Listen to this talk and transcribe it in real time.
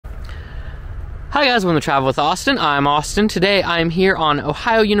Hi guys, welcome to Travel with Austin. I'm Austin. Today I'm here on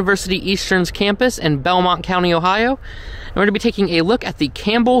Ohio University Eastern's campus in Belmont County, Ohio. And we're going to be taking a look at the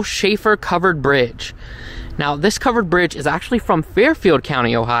Campbell Covered Bridge. Now, this covered bridge is actually from Fairfield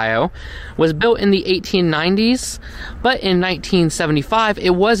County, Ohio. Was built in the 1890s, but in 1975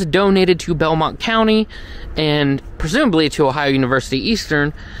 it was donated to Belmont County and presumably to Ohio University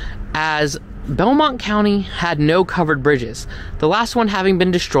Eastern, as Belmont County had no covered bridges, the last one having been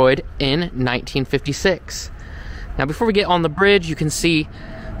destroyed in 1956. Now, before we get on the bridge, you can see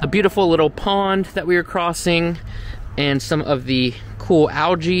the beautiful little pond that we are crossing and some of the cool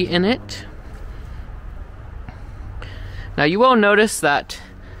algae in it. Now, you will notice that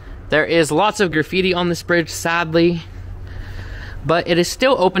there is lots of graffiti on this bridge, sadly, but it is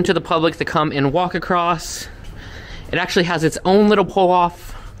still open to the public to come and walk across. It actually has its own little pull-off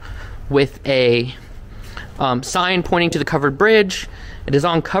with a sign pointing to the covered bridge. It is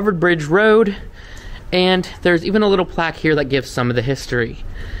on Covered Bridge Road, and there's even a little plaque here that gives some of the history.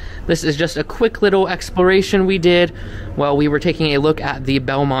 This is just a quick little exploration we did while we were taking a look at the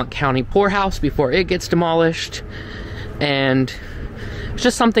Belmont County poorhouse before it gets demolished, and it's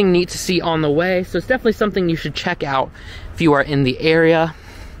just something neat to see on the way, so it's definitely something you should check out if you are in the area.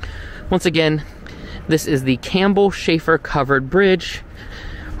 Once again, this is the Campbell Covered Bridge,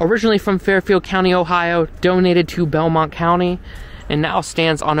 originally from Fairfield County, Ohio, donated to Belmont County, and now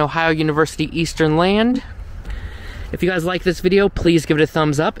stands on Ohio University Eastern land. If you guys like this video, please give it a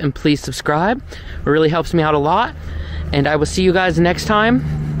thumbs up and please subscribe. It really helps me out a lot. And I will see you guys next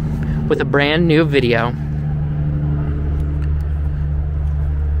time with a brand new video.